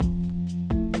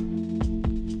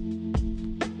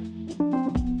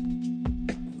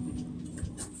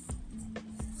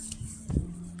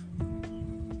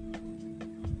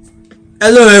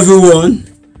Hello everyone,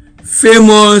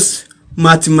 famous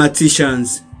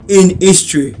mathematicians in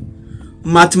history,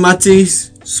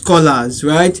 mathematics scholars,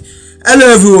 right?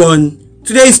 Hello everyone,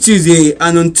 today is Tuesday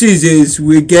and on Tuesdays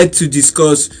we get to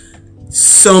discuss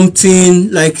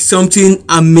something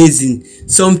amazing,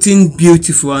 something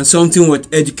beautiful and something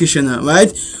educational,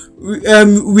 right?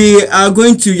 You are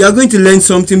going to learn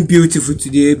something beautiful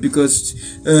today because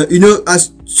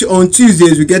as on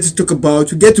Tuesdays we get to talk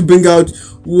about one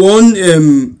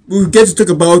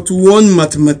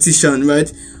mathematician,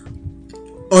 right?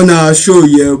 On our show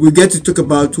here we get to talk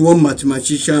about one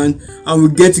mathematician and we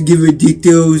get to give you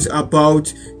details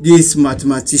about this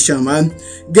mathematician, man.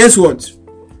 Guess what?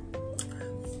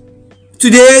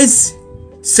 Today's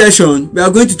session we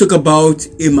are going to talk about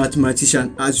a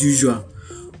mathematician as usual,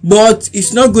 but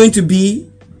it's going to be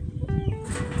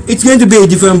a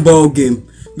different ball game,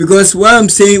 because why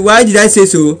did I say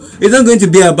so? It's not going to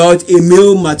be about a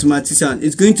male mathematician. We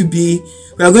are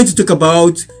going to talk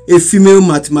about a female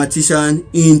mathematician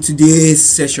in today's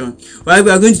session, right? We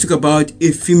are going to talk about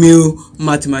a female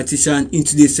mathematician in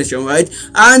today's session, right?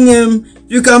 And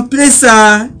you can place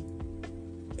her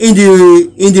in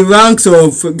the ranks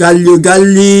of Galileo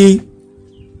Galilei.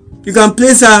 You can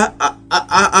place her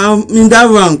in that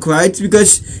rank, right?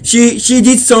 Because she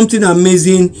did something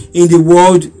amazing in the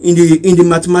world, in the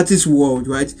mathematics world,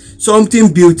 right?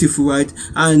 Something beautiful, right?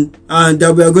 And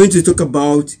that we are going to talk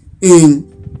about in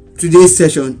today's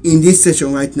session, in this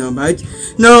session right now, right?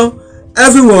 Now,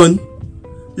 everyone,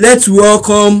 let's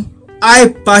welcome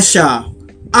Hypatia,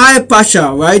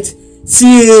 right?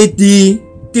 CAD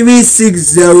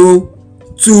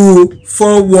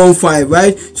 3602415,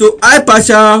 right? So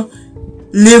Hypatia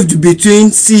lived between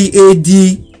CAD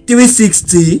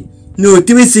 360,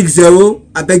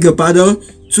 I beg your pardon,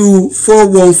 to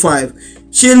 415.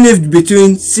 She lived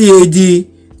between CAD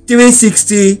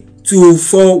 360 to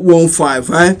 415,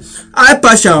 right?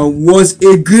 Hypatia was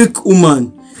a Greek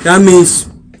woman. That means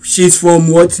she's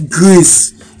from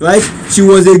Greece, right? She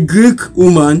was a Greek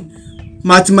woman,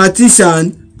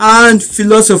 mathematician and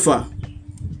philosopher.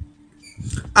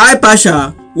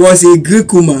 Hypatia was a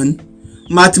Greek woman,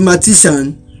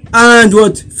 mathematician and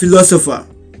philosopher.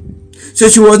 So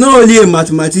she was not only a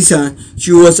mathematician,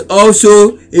 she was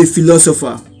also a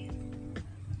philosopher.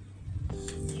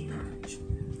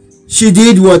 She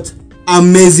did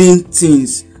amazing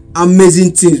things,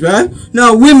 right?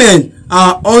 Now, women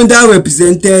are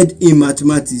underrepresented in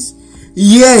mathematics,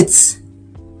 yet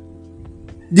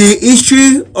the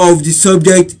history of the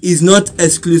subject is not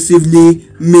exclusively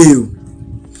male.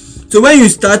 So when you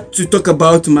start to talk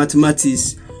about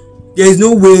mathematics, there is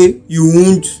no way you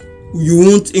won't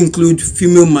include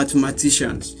female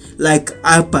mathematicians like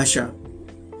Hypatia.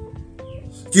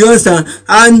 Do you understand?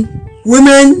 And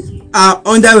women are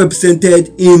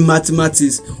underrepresented in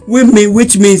mathematics,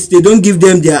 which means they don't give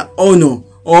them their honor,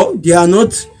 or they are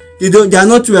not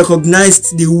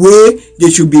recognized the way they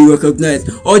should be recognized,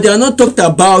 or they are not talked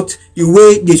about the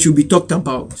way they should be talked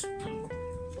about.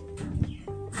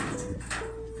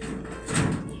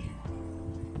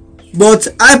 But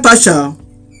Hypatia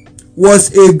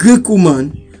was a Greek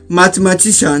woman,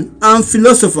 mathematician and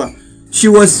philosopher. She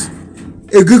was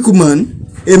a Greek woman,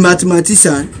 a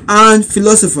mathematician and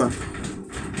philosopher.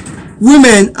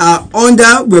 Women are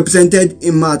underrepresented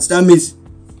in maths. That means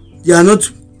they are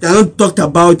not talked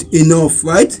about enough,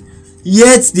 right?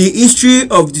 Yet the history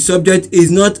of the subject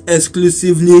is not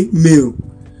exclusively male.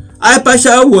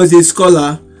 Hypatia was a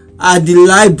scholar at the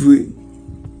library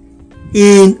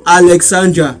in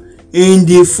Alexandria in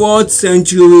the 4th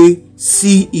century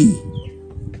CE.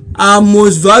 Her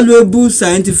most valuable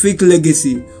scientific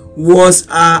legacy was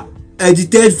her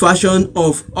edited version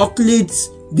of Euclid's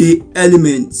The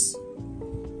Elements.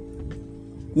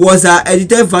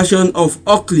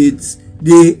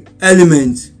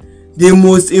 The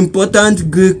most important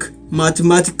Greek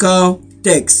mathematical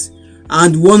text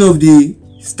and one of the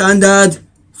standard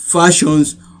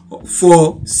versions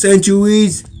for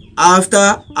centuries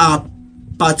after a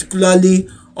particularly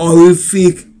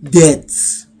horrific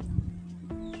death.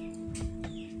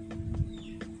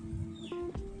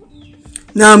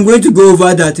 Now I'm going to go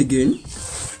over that again.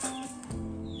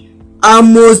 Our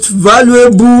most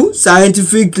valuable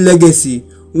scientific legacy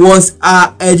was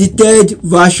her edited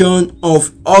version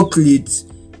of Euclid's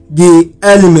The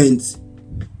Elements.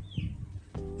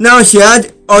 Now she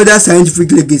had other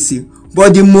scientific legacy,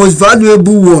 but the most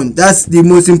valuable one, that's the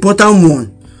most important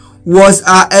one, was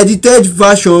her edited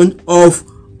version of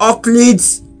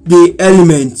Euclid's The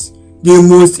Elements, the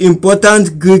most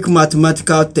important Greek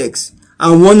mathematical text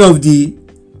and one of the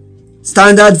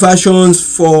standard versions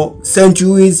for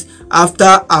centuries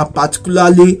after a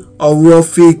particularly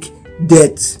horrific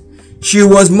death. She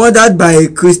was murdered by a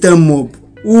Christian mob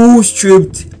who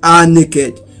stripped her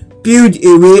naked, peeled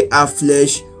away her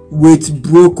flesh with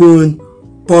broken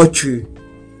pottery,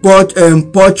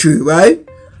 right,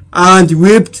 and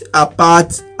ripped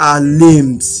apart her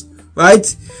limbs,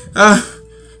 right.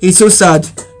 It's so sad.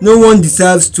 No one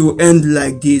deserves to end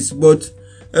like this, but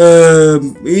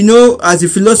as a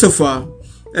philosopher,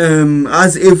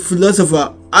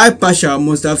 Hypatia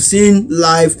must have seen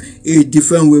life a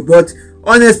different way. But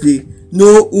honestly,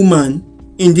 no woman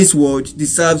in this world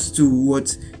deserves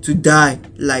to die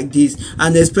like this,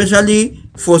 and especially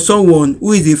for someone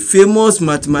who is a famous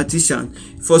mathematician,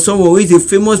 for someone who is a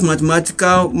famous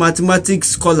mathematics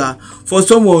scholar, for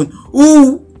someone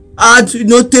who had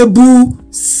notable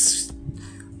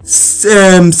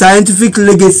scientific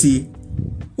legacy,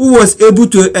 who was able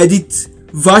to edit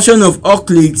version of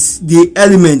Euclid's The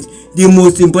Element, the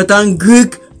most important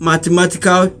Greek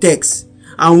mathematical text,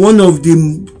 and one of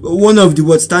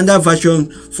the standard version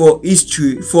for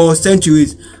history for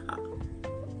centuries,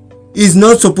 is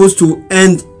not supposed to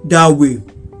end that way.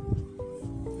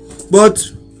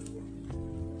 But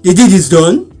the deed is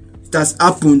done. It has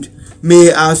happened.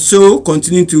 May our soul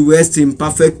continue to rest in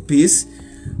perfect peace.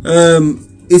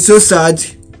 It's so sad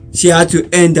she had to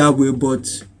end that way,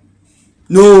 but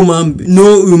no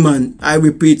woman, I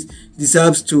repeat,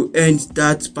 deserves to end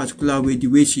that particular way, the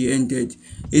way she ended.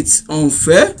 It's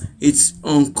unfair, it's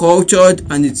uncultured,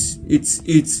 and it's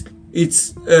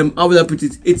how will I put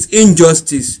it? It's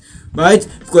injustice, right?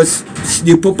 Because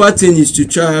the proper thing is to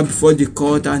try before the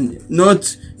court, and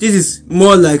not, this is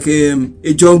more like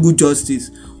a jungle justice,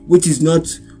 which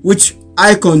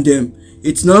I condemn.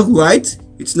 It's not right,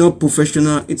 it's not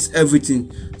professional, it's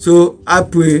everything. So I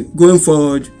pray going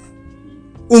forward,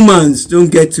 humans don't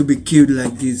get to be killed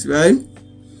like this, right?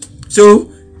 So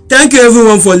thank you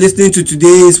everyone for listening to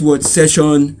today's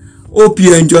session. Hope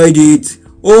you enjoyed it.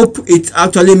 Hope it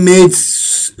actually made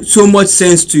so much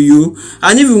sense to you.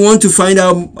 And if you want to find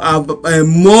out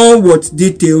more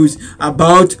details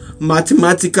about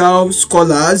mathematical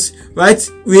scholars,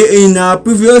 right, we in our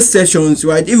previous sessions,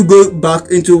 right, if you go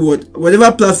back into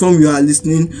whatever platform you are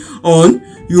listening on,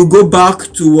 you go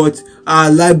back to our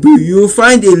library, you will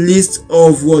find a list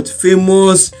of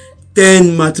famous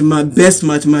 10 best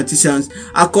mathematicians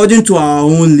according to our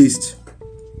own list.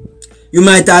 You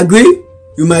might agree,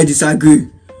 you might disagree,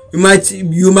 you might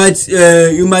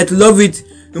love it,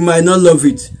 you might not love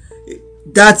it.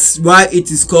 That's why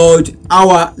it is called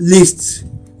our list,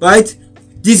 right?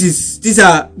 These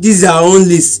are our own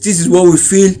list. This is what we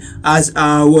feel as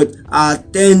our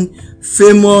 10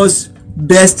 famous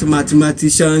best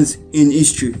mathematicians in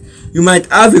history. You might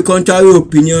have a contrary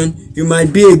opinion, you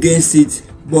might be against it,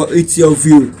 but it's your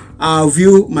view. Our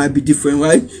view might be different,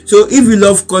 right? So if you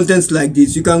love contents like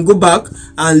this, you can go back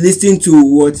and listen to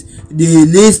the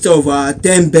list of our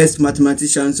 10 best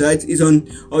mathematicians, right? It's on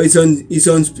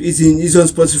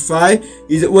Spotify.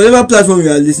 It's whatever platform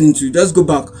you are listening to, just go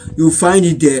back, you'll find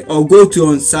it there, or go to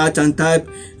on search and type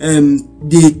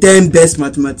the 10 best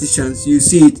mathematicians. You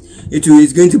see it.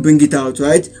 It's going to bring it out,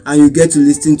 right? And you get to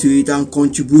listen to it and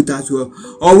contribute as well.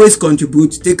 Always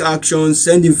contribute, take action,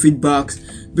 send in feedbacks,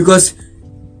 because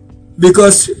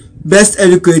best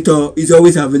educator is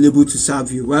always available to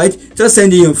serve you, right? Just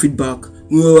send in your feedback.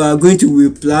 We are going to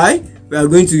reply. We are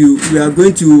going to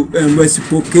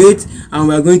reciprocate, and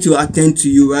we are going to attend to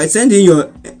you, right? Send in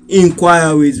your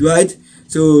inquiries, right?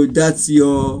 So that's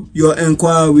your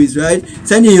inquiries, right?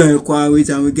 Send in your inquiries,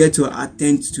 and we get to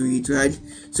attend to it, right?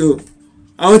 So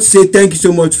I want to say thank you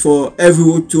so much to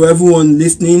everyone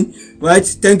listening, right?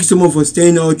 Thank you so much for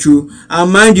staying all through.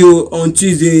 And mind you, on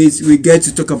Tuesdays we get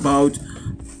to talk about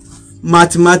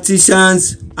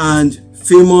mathematicians and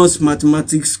famous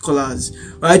mathematics scholars,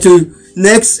 right? So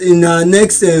in our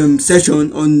next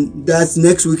session, on that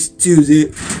next week's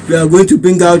Tuesday, we are going to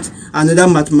bring out another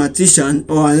mathematician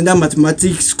or another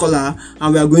mathematics scholar,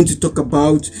 and we are going to talk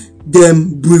about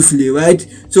them briefly, right?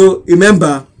 So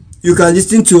remember, you can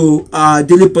listen to our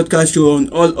daily podcast show on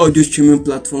all audio streaming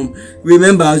platforms.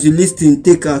 Remember, as you listen,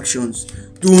 take actions.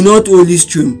 Do not only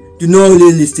stream, do not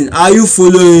only listen. Are you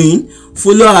following?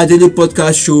 Follow our daily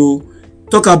podcast show.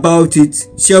 Talk about it.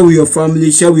 Share with your family,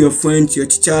 share with your friends, your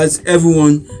teachers,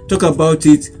 everyone. Talk about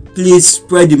it. Please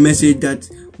spread the message that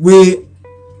we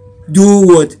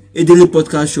do a daily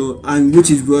podcast show, and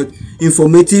which is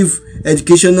informative,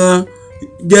 educational.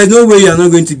 There's no way you are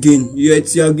not going to gain.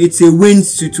 It's a win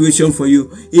situation for you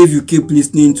if you keep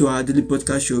listening to our daily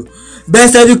podcast show.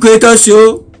 Best Educator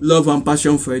Show, love and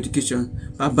passion for education.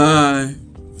 Bye bye.